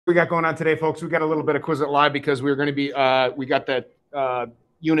we got going on today, folks? We got a little bit of Quizlet Live because we're going to be, we got that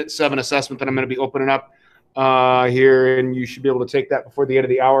Unit 7 assessment that I'm going to be opening up here, and you should be able to take that before the end of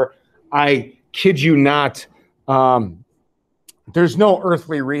the hour. I kid you not, there's no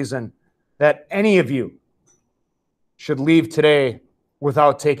earthly reason that any of you should leave today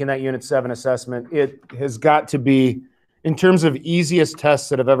without taking that Unit 7 assessment. It has got to be, in terms of easiest tests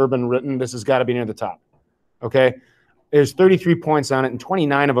that have ever been written, this has got to be near the top, okay? There's 33 points on it, and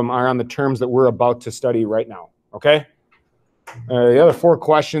 29 of them are on the terms that we're about to study right now, okay? The other 4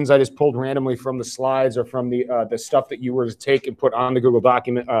 questions I just pulled randomly from the slides or from the stuff that you were to take and put on the Google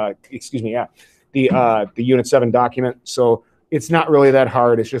document, the Unit 7 document. So it's not really that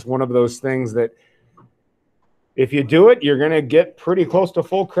hard. It's just one of those things that if you do it, you're going to get pretty close to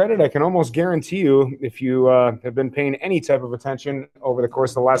full credit. I can almost guarantee you if you have been paying any type of attention over the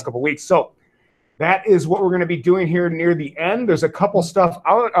course of the last couple of weeks. So that is what we're going to be doing here near the end. There's a couple stuff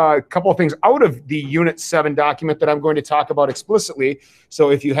out, a couple of things out of the Unit 7 document that I'm going to talk about explicitly.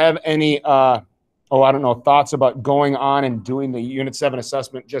 So if you have any, thoughts about going on and doing the Unit 7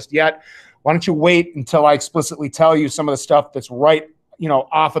 assessment just yet, why don't you wait until I explicitly tell you some of the stuff that's right,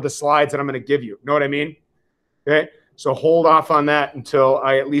 off of the slides that I'm going to give you. Know what I mean? Okay. So hold off on that until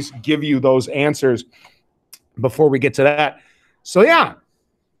I at least give you those answers before we get to that. So yeah.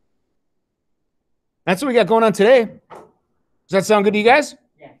 That's what we got going on today. Does that sound good to you guys?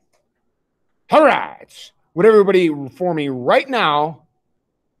 Yeah. All right. Would everybody for me right now,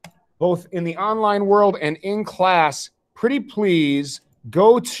 both in the online world and in class, pretty please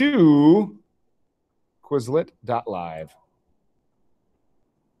go to Quizlet.live.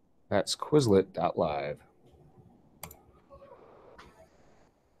 That's Quizlet.live.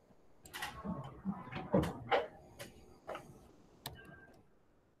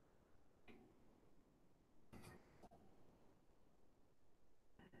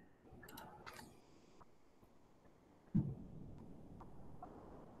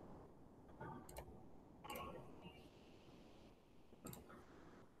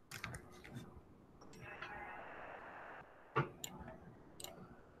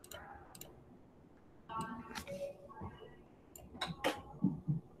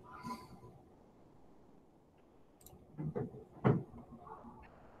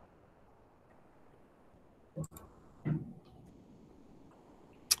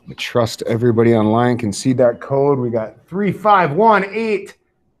 I trust everybody online can see that code. We got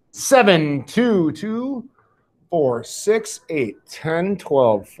 3518722 4, 6, 8, 10,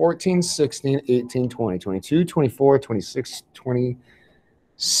 12, 14, 16, 18, 20, 22, 24, 26,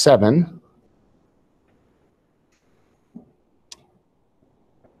 27.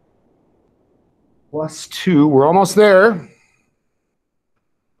 Plus 2. We're almost there.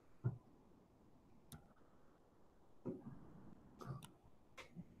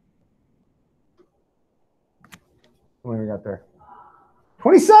 What do we got there?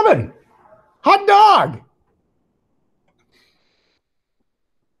 27. Hot dog.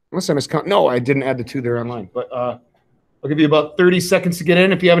 Unless I miscount. No, I didn't add the 2 there online. But I'll give you about 30 seconds to get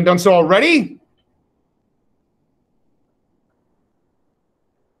in if you haven't done so already.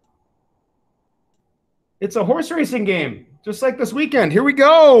 It's a horse racing game, just like this weekend. Here we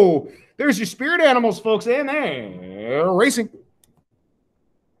go. There's your spirit animals, folks, and they're racing.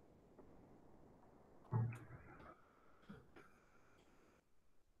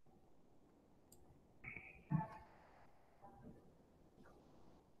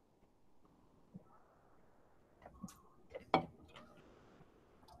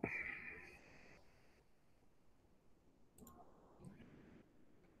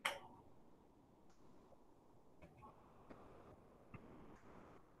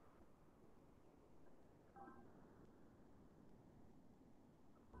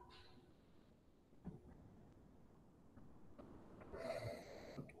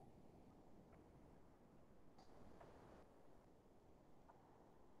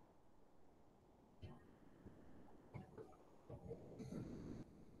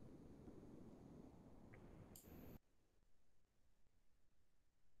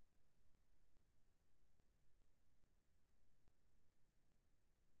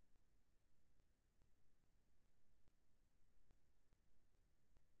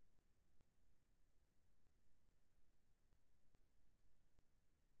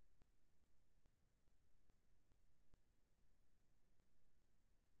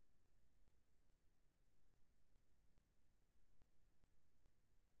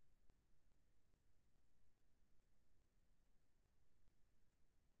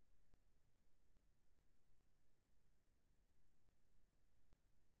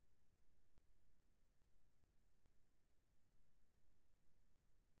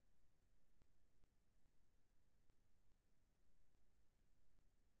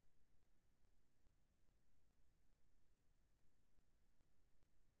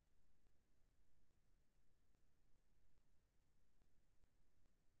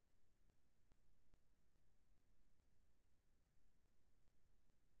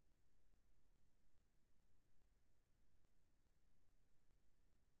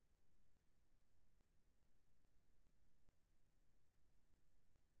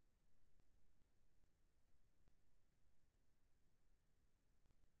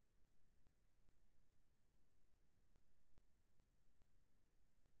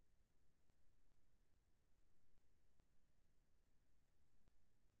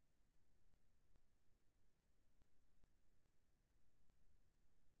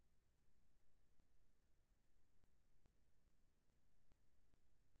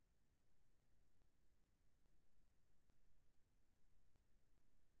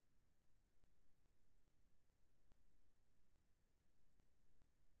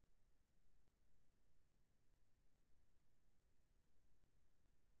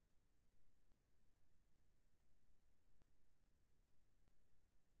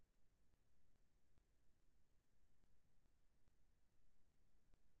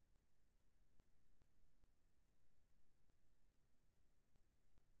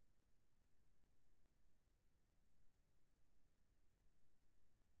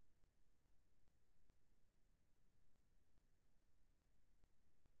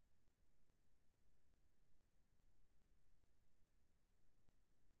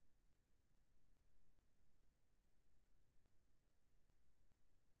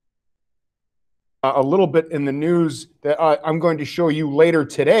 a little bit in the news that I'm going to show you later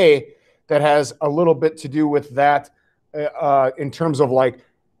today that has a little bit to do with that in terms of like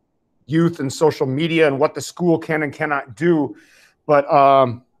youth and social media and what the school can and cannot do. But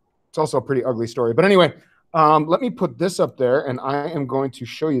it's also a pretty ugly story. But anyway, let me put this up there, and I am going to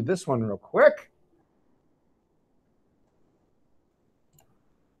show you this one real quick.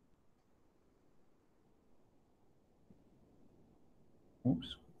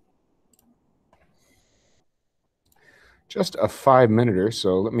 Oops. Just a 5-minute,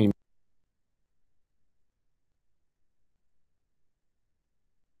 so let me.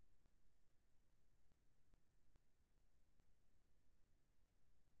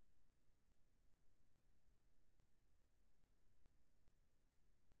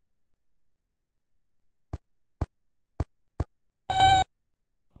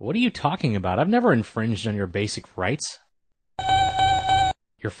 What are you talking about? I've never infringed on your basic rights.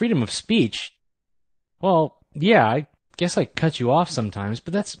 Your freedom of speech? Well, yeah, I guess I cut you off sometimes,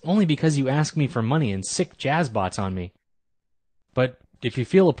 but that's only because you ask me for money and sick jazz bots on me. But if you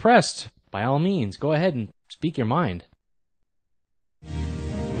feel oppressed, by all means, go ahead and speak your mind.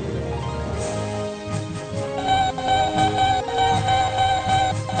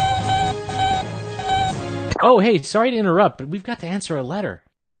 Oh, hey, sorry to interrupt, but we've got to answer a letter.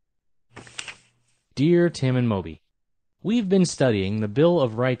 Dear Tim and Moby, we've been studying the Bill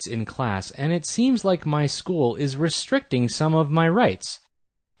of Rights in class, and it seems like my school is restricting some of my rights.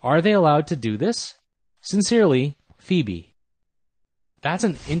 Are they allowed to do this? Sincerely, Phoebe. That's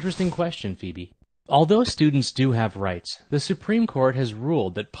an interesting question, Phoebe. Although students do have rights, the Supreme Court has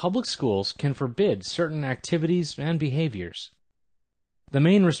ruled that public schools can forbid certain activities and behaviors. The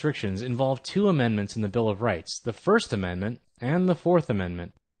main restrictions involve two amendments in the Bill of Rights, the First Amendment and the Fourth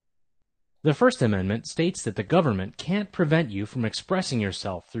Amendment. The First Amendment states that the government can't prevent you from expressing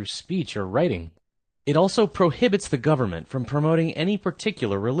yourself through speech or writing. It also prohibits the government from promoting any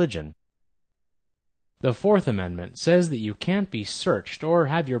particular religion. The Fourth Amendment says that you can't be searched or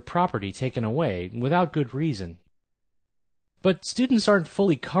have your property taken away without good reason. But students aren't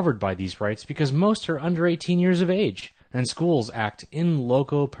fully covered by these rights because most are under 18 years of age, and schools act in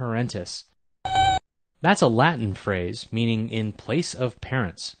loco parentis. That's a Latin phrase meaning in place of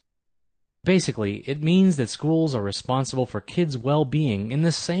parents. Basically, it means that schools are responsible for kids' well-being in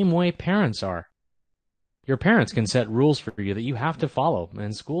the same way parents are. Your parents can set rules for you that you have to follow,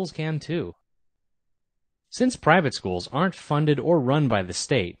 and schools can too. Since private schools aren't funded or run by the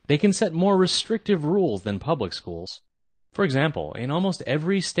state, they can set more restrictive rules than public schools. For example, in almost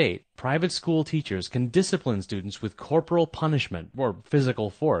every state, private school teachers can discipline students with corporal punishment or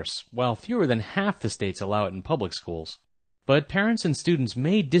physical force, while fewer than half the states allow it in public schools. But parents and students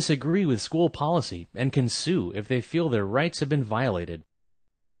may disagree with school policy and can sue if they feel their rights have been violated.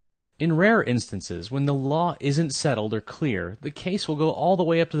 In rare instances, when the law isn't settled or clear, the case will go all the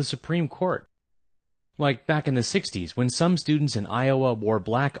way up to the Supreme Court. Like back in the 60s, when some students in Iowa wore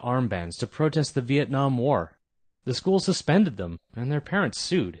black armbands to protest the Vietnam War. The school suspended them, and their parents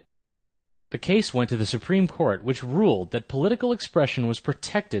sued. The case went to the Supreme Court, which ruled that political expression was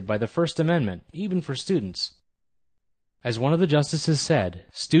protected by the First Amendment, even for students. As one of the justices said,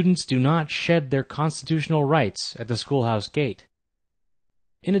 students do not shed their constitutional rights at the schoolhouse gate.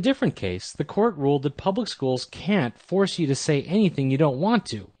 In a different case, the court ruled that public schools can't force you to say anything you don't want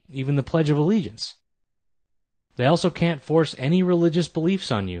to, even the Pledge of Allegiance. They also can't force any religious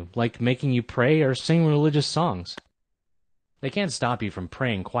beliefs on you, like making you pray or sing religious songs. They can't stop you from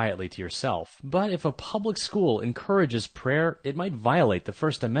praying quietly to yourself, but if a public school encourages prayer, it might violate the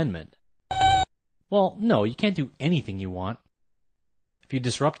First Amendment. Well, no, you can't do anything you want. If you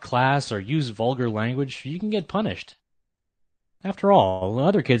disrupt class or use vulgar language, you can get punished. After all,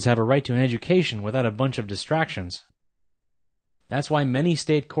 other kids have a right to an education without a bunch of distractions. That's why many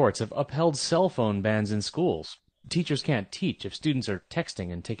state courts have upheld cell phone bans in schools. Teachers can't teach if students are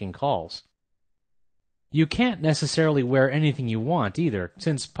texting and taking calls. You can't necessarily wear anything you want either,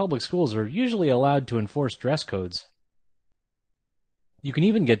 since public schools are usually allowed to enforce dress codes. You can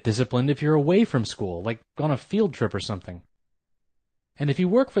even get disciplined if you're away from school, like on a field trip or something. And if you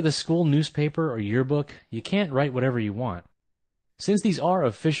work for the school newspaper or yearbook, you can't write whatever you want. Since these are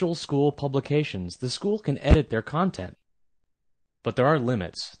official school publications, the school can edit their content. But there are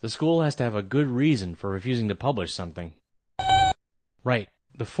limits. The school has to have a good reason for refusing to publish something. Right,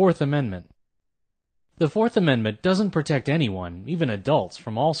 the Fourth Amendment. The Fourth Amendment doesn't protect anyone, even adults,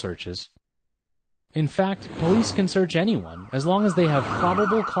 from all searches. In fact, police can search anyone, as long as they have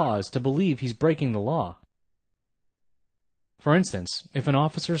probable cause to believe he's breaking the law. For instance, if an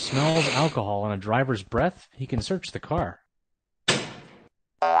officer smells alcohol on a driver's breath, he can search the car.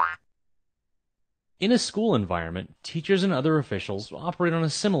 In a school environment, teachers and other officials operate on a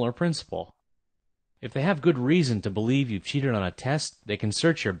similar principle. If they have good reason to believe you've cheated on a test, they can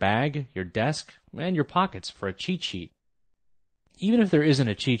search your bag, your desk, and your pockets for a cheat sheet. Even if there isn't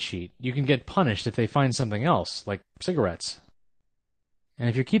a cheat sheet, you can get punished if they find something else, like cigarettes. And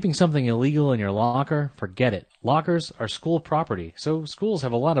if you're keeping something illegal in your locker, forget it. Lockers are school property, so schools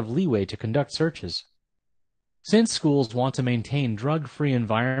have a lot of leeway to conduct searches. Since schools want to maintain drug-free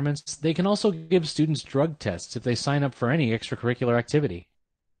environments, they can also give students drug tests if they sign up for any extracurricular activity.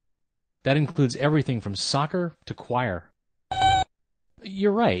 That includes everything from soccer to choir.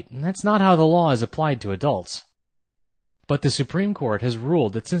 You're right, that's not how the law is applied to adults. But the Supreme Court has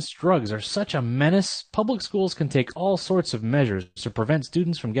ruled that since drugs are such a menace, public schools can take all sorts of measures to prevent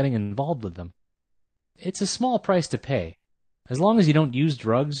students from getting involved with them. It's a small price to pay. As long as you don't use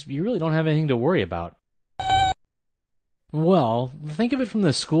drugs, you really don't have anything to worry about. Well, think of it from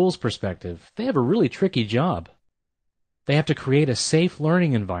the school's perspective. They have a really tricky job. They have to create a safe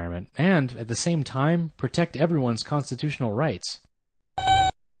learning environment and, at the same time, protect everyone's constitutional rights.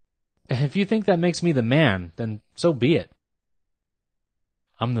 If you think that makes me the man, then so be it.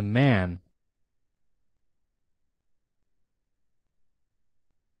 I'm the man.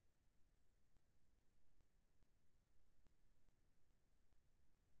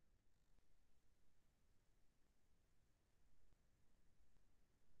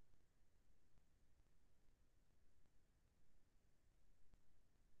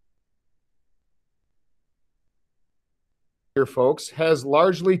 Here, folks, has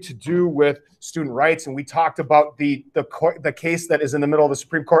largely to do with student rights, and we talked about the case that is in the middle of the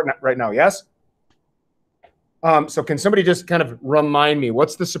Supreme Court right now. Yes. So can somebody just kind of remind me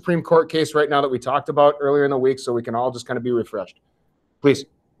what's the Supreme Court case right now that we talked about earlier in the week, so we can all just kind of be refreshed, please?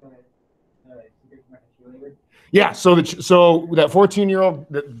 Yeah. So that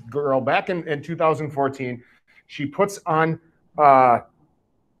 14-year-old girl back in 2014, she puts on was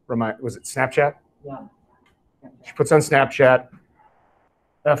it Snapchat? Yeah. She puts on Snapchat,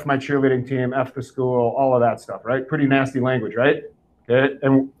 F my cheerleading team, F the school, all of that stuff, right? Pretty nasty language, right? Okay.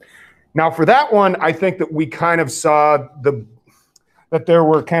 And now for that one, I think that we kind of saw that there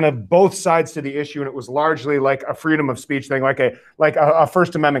were kind of both sides to the issue, and it was largely like a freedom of speech thing, like a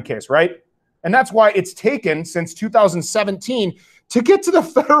First Amendment case, right? And that's why it's taken since 2017 to get to the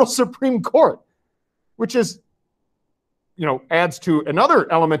federal Supreme Court, which is, adds to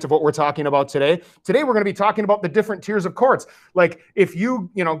another element of what we're talking about today. Today, we're going to be talking about the different tiers of courts. Like if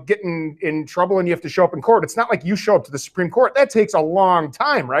you get in trouble and you have to show up in court, it's not like you show up to the Supreme Court. That takes a long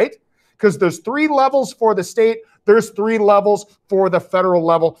time, right? Because there's 3 levels for the state. There's 3 levels for the federal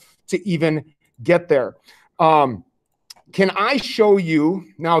level to even get there. Can I show you?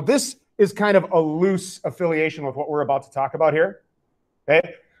 Now, this is kind of a loose affiliation with what we're about to talk about here.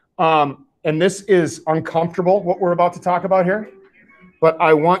 Okay. And this is uncomfortable, what we're about to talk about here. But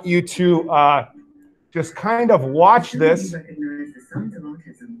I want you to just kind of watch this. Let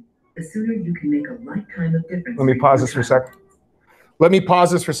me pause this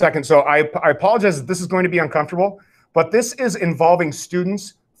for a second. So I apologize if this is going to be uncomfortable, but this is involving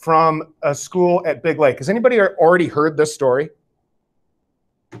students from a school at Big Lake. Has anybody already heard this story?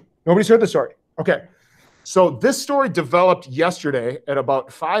 Nobody's heard the story. Okay. So this story developed yesterday at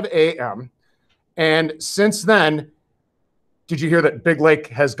about 5 a.m. And since then, did you hear that Big Lake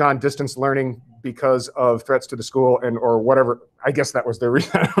has gone distance learning because of threats to the school or whatever? I guess that was their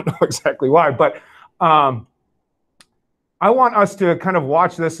reason. I don't know exactly why. But I want us to kind of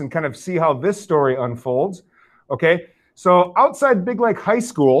watch this and kind of see how this story unfolds. Okay. So outside Big Lake High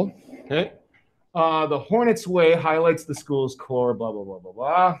School, okay, the Hornets Way highlights the school's core, blah, blah, blah, blah,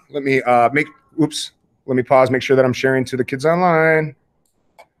 blah. Let me let me pause, make sure that I'm sharing to the kids online.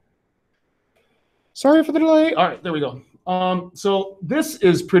 Sorry for the delay. All right, there we go. So this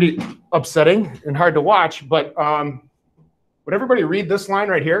is pretty upsetting and hard to watch, but would everybody read this line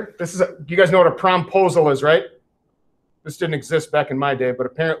right here? This is you guys know what a promposal is, right? This didn't exist back in my day, but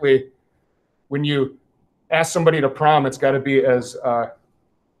apparently when you ask somebody to prom, it's got to be as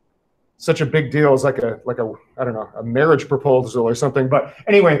such a big deal as like a I don't know, a marriage proposal or something. But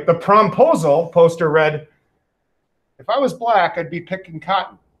anyway, the promposal poster read, "If I was black, I'd be picking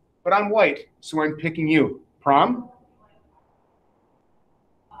cotton, but I'm white, so I'm picking you. Prom?"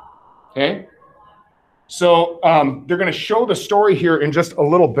 Okay. So they're going to show the story here in just a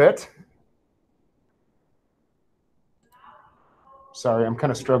little bit. Sorry, I'm kind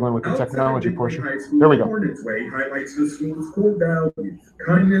of struggling with the technology portion. There we go. Hornets Way highlights the school's core values,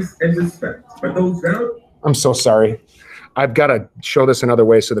 kindness and respect. But those values. I'm so sorry. I've got to show this another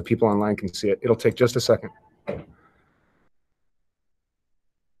way so that people online can see it. It'll take just a second.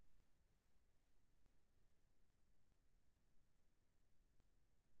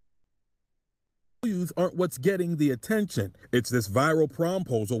 values aren't what's getting the attention. It's this viral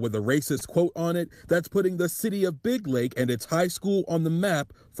promposal with a racist quote on it that's putting the city of Big Lake and its high school on the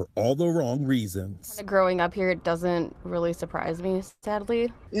map for all the wrong reasons. Growing up here, it doesn't really surprise me,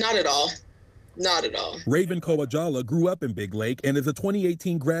 sadly. Not at all. Not at all. Raven Kowajala grew up in Big Lake and is a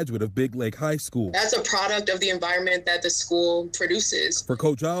 2018 graduate of Big Lake High School. That's a product of the environment that the school produces. For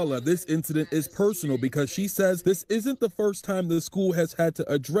Kojala, this incident is personal because she says this isn't the first time the school has had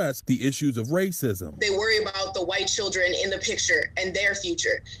to address the issues of racism. They worry about the white children in the picture and their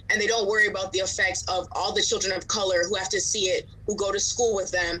future, and they don't worry about the effects of all the children of color who have to see it, who go to school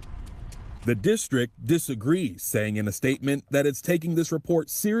with them. The district disagrees, saying in a statement that it's taking this report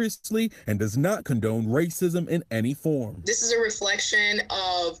seriously and does not condone racism in any form. This is a reflection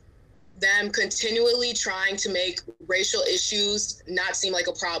of them continually trying to make racial issues not seem like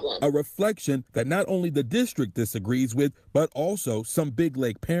a problem. A reflection that not only the district disagrees with, but also some Big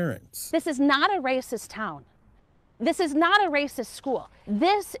Lake parents. This is not a racist town. This is not a racist school.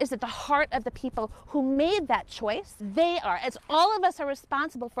 This is at the heart of the people who made that choice. They are, as all of us are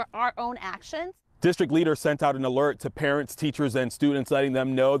responsible for our own actions. District leaders sent out an alert to parents, teachers, and students, letting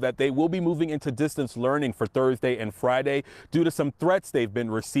them know that they will be moving into distance learning for Thursday and Friday due to some threats they've been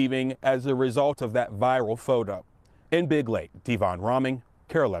receiving as a result of that viral photo. In Big Lake, Devon Roming,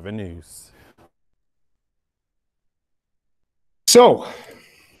 KARE 11 News. So,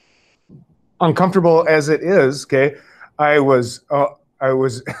 uncomfortable as it is, okay, I was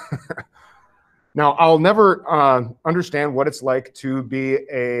now I'll never understand what it's like to be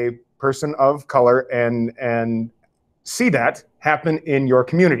a person of color and see that happen in your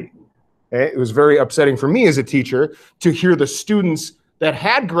community. Okay? It was very upsetting for me as a teacher to hear the students that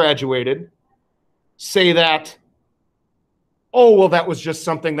had graduated say that, oh, well, that was just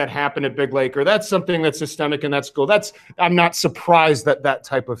something that happened at Big Lake, or that's something that's systemic in that school. I'm not surprised that that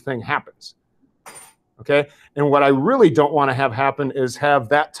type of thing happens. Okay, and what I really don't want to have happen is have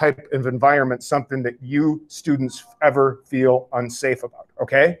that type of environment something that you students ever feel unsafe about.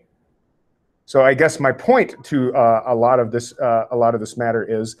 Okay, so I guess my point to a lot of this matter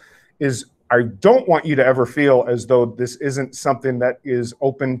is I don't want you to ever feel as though this isn't something that is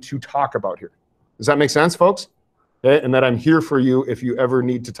open to talk about here. Does that make sense, folks? Okay, and that I'm here for you if you ever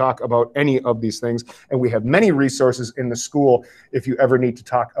need to talk about any of these things. And we have many resources in the school if you ever need to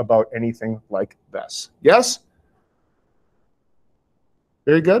talk about anything like this. Yes?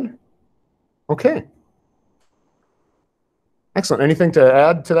 Very good. Okay. Excellent. Anything to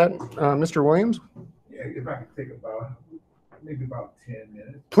add to that, Mr. Williams? Yeah, if I could take maybe about 10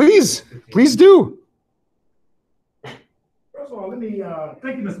 minutes. Please, please do. First of all, let me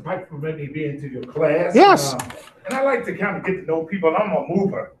thank you, Mr. Pieper, for letting me be into your class. Yes. And I like to kind of get to know people. I'm a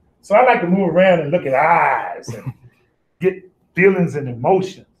mover. So I like to move around and look at eyes and get feelings and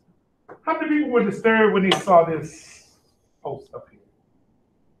emotions. How many people were disturbed when they saw this post up here?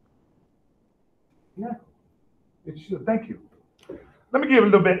 Yeah, it should. Thank you. Let me give a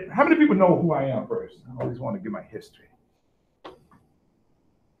little bit. How many people know who I am first? I always want to give my history.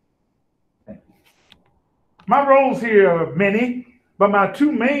 Thank you. My roles here are many. But my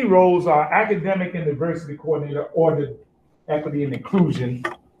two main roles are academic and diversity coordinator, or equity and inclusion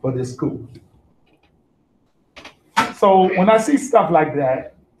for this school. So when I see stuff like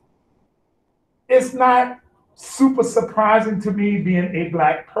that, it's not super surprising to me being a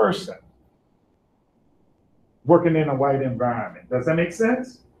Black person working in a white environment. Does that make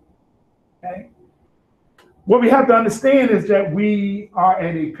sense? Okay. What we have to understand is that we are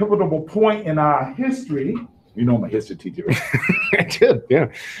at a pivotal point in our history. You know, I'm a history teacher. I did, yeah.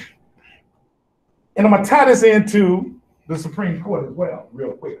 And I'm going to tie this into the Supreme Court as well,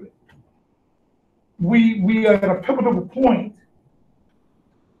 real quickly. We are at a pivotal point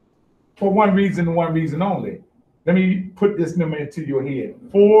for one reason and one reason only. Let me put this number into your head.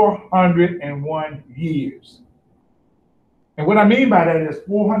 401 years. And what I mean by that is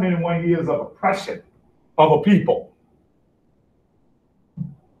 401 years of oppression of a people,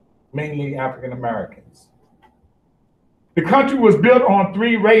 mainly African Americans. The country was built on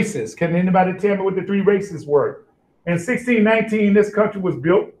three races. Can anybody tell me what the three races were? In 1619, this country was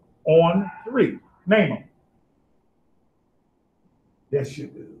built on three. Name them. Yes, you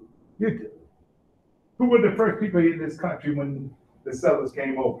do. You do. Who were the first people in this country when the settlers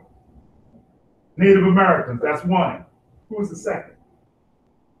came over? Native Americans, that's one. Who was the second?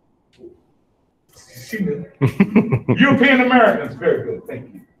 She knew. European Americans, very good,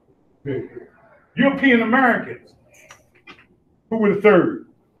 thank you. Very good. European Americans. Who were the third?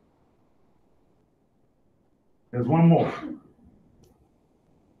 There's one more.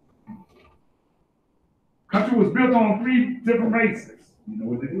 Country was built on three different races. You know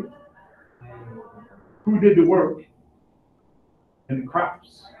what they did? who did the work in the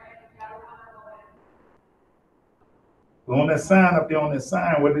crops. On that sign up there, on that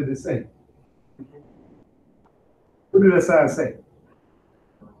sign, what did it say? What did that sign say?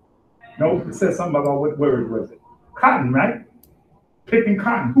 No, it said something about what word was it? Cotton, right? Picking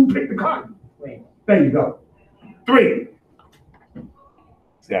cotton. Who picked the cotton? There you go. 3.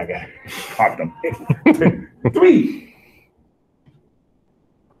 See, I got caught them. 3.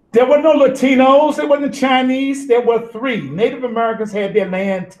 There were no Latinos, there wasn't Chinese, there were 3. Native Americans had their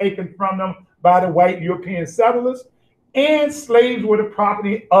land taken from them by the white European settlers, and slaves were the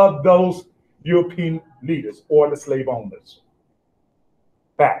property of those European leaders or the slave owners.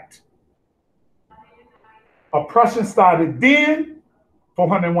 Fact. Oppression started then,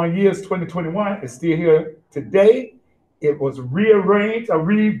 401 years, 2021, it's still here today. It was rearranged or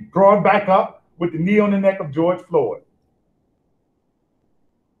brought back up with the knee on the neck of George Floyd.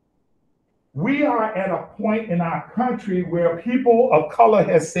 We are at a point in our country where people of color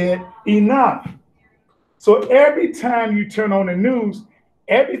have said enough. So every time you turn on the news,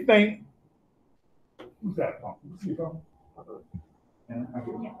 everything, who's that phone? Who's your phone?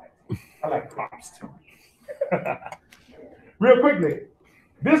 I like pops too. Real quickly,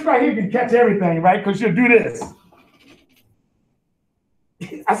 this right here can catch everything, right? Because you'll do this.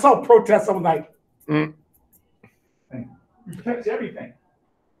 I saw protests, I was like, You catch everything.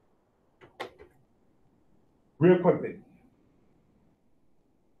 Real quickly.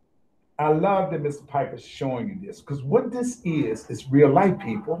 I love that Mr. Pieper is showing you this, because what this is real life,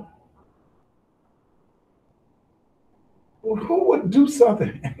 people. Well, who would do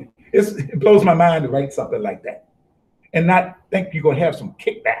something? It blows my mind to write something like that and not think you're going to have some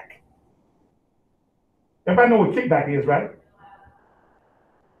kickback. Everybody know what kickback is, right?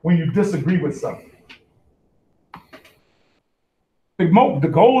 When you disagree with something. The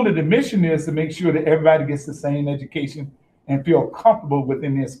goal of the mission is to make sure that everybody gets the same education and feel comfortable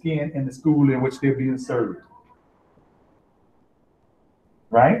within their skin in the school in which they're being served.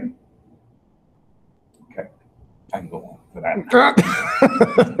 Right? Okay, I can go on for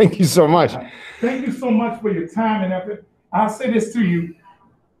that. Thank you so much. Thank you so much for your time and effort. I'll say this to you.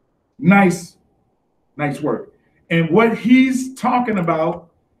 Nice work. And what he's talking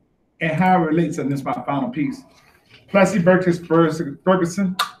about and how it relates, and this is my final piece. Plessy versus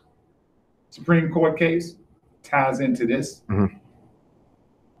Ferguson Supreme Court case ties into this. Mm-hmm.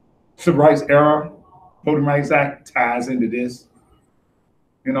 Civil Rights Era, Voting Rights Act ties into this.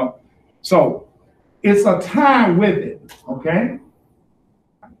 You know, so it's a tie with it, okay?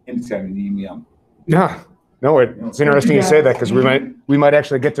 Anytime you need me, Yeah, no, it's interesting you say that, because we might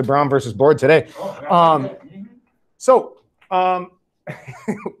actually get to Brown versus Board today.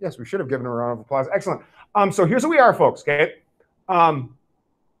 Yes, we should have given a round of applause. Excellent. So here's what we are, folks, okay? Now,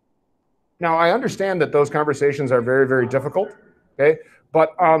 I understand that those conversations are very, very difficult, okay?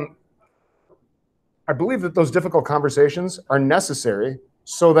 But I believe that those difficult conversations are necessary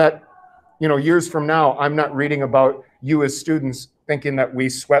so that, you know, years from now, I'm not reading about you as students thinking that we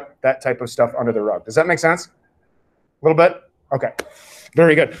swept that type of stuff under the rug. Does that make sense? A little bit? Okay,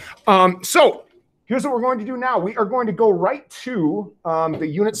 very good. So here's what we're going to do now. We are going to go right to the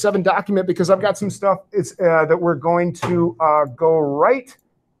Unit 7 document, because I've got some stuff that we're going to go right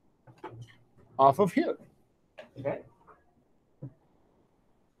off of here. Okay.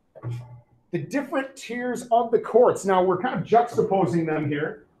 The different tiers of the courts. Now, we're kind of juxtaposing them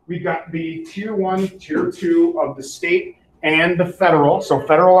here. We've got the Tier 1, Tier 2 of the state and the federal. So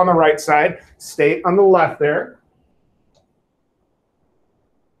federal on the right side, state on the left there.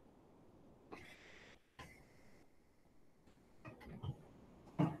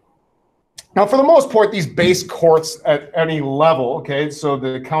 Now, for the most part, these base courts at any level, okay, so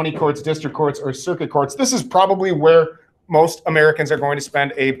the county courts, district courts, or circuit courts, this is probably where most Americans are going to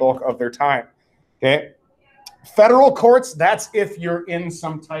spend a bulk of their time, okay? Federal courts, that's if you're in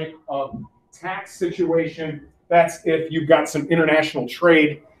some type of tax situation. That's if you've got some international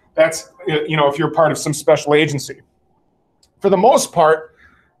trade. That's, you know, if you're part of some special agency. For the most part,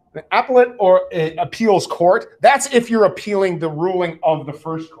 the appellate or appeals court, that's if you're appealing the ruling of the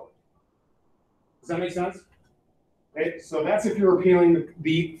first court. Does that make sense? Okay, so that's if you're appealing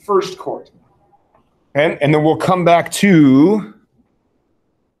the first court. And then we'll come back to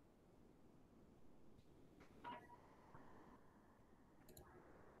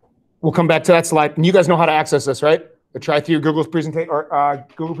that slide. And you guys know how to access this, right? Try through Google's presentation or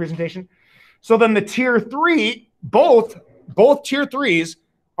Google presentation. So then the Tier 3, both Tier 3s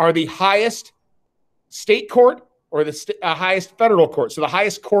are the highest state court or the highest federal court. So the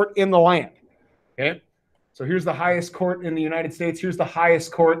highest court in the land. Okay. So here's the highest court in the United States. Here's the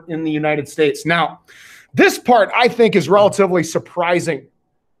highest court in the United States. Now, this part I think is relatively surprising.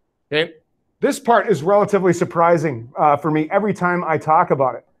 Okay, this part is relatively surprising for me every time I talk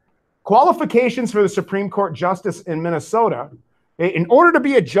about it. Qualifications for the Supreme Court Justice in Minnesota. In order to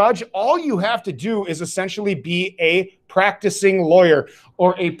be a judge, all you have to do is essentially be a practicing lawyer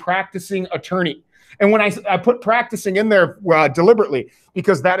or a practicing attorney. And when I put practicing in there deliberately,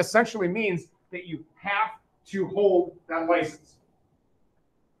 because that essentially means that you have to hold that license.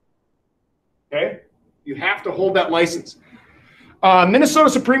 Okay? You have to hold that license. Minnesota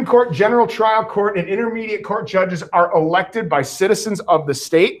Supreme Court, General Trial Court, and Intermediate Court judges are elected by citizens of the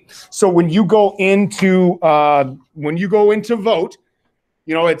state. So when you go into vote,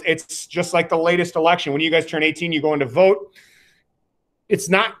 you know, it's just like the latest election. When you guys turn 18, you go into vote. It's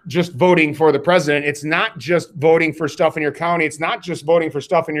not just voting for the president. It's not just voting for stuff in your county. It's not just voting for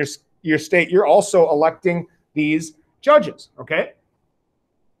stuff in your state. You're also electing these judges, okay?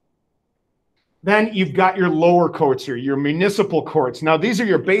 Then you've got your lower courts here, your municipal courts. Now, these are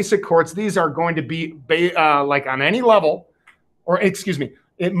your basic courts. These are going to be like on any level, or excuse me,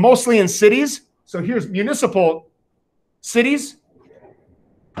 mostly in cities. So here's municipal cities.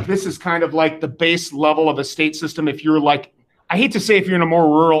 This is kind of like the base level of a state system. If you're like, I hate to say if you're in a more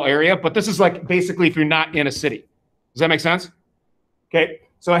rural area, but this is like basically if you're not in a city. Does that make sense? Okay.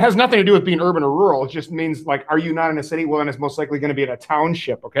 So it has nothing to do with being urban or rural. It just means like, are you not in a city? Well, then it's most likely going to be in a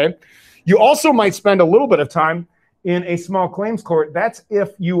township. Okay. You also might spend a little bit of time in a small claims court. That's if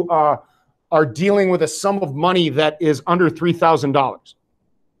you are dealing with a sum of money that is under $3,000.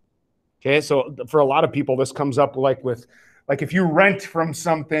 Okay. So for a lot of people, this comes up like if you rent from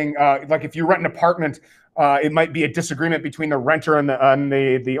something, like if you rent an apartment, it might be a disagreement between the renter and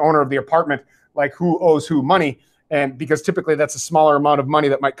the owner of the apartment, like who owes who money. And because typically that's a smaller amount of money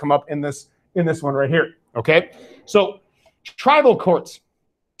that might come up in this one right here. Okay. So tribal courts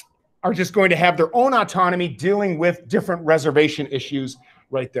are just going to have their own autonomy dealing with different reservation issues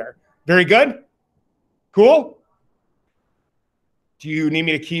right there. Very good. Cool. Do you need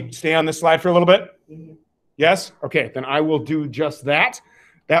me to stay on this slide for a little bit? Yes? Okay, then I will do just that.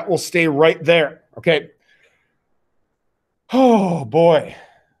 That will stay right there. Okay. Oh, boy.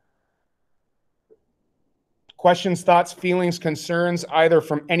 Questions, thoughts, feelings, concerns, either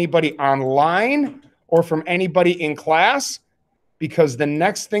from anybody online or from anybody in class? Because the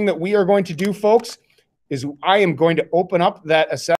next thing that we are going to do, folks, is I am going to open up that assessment.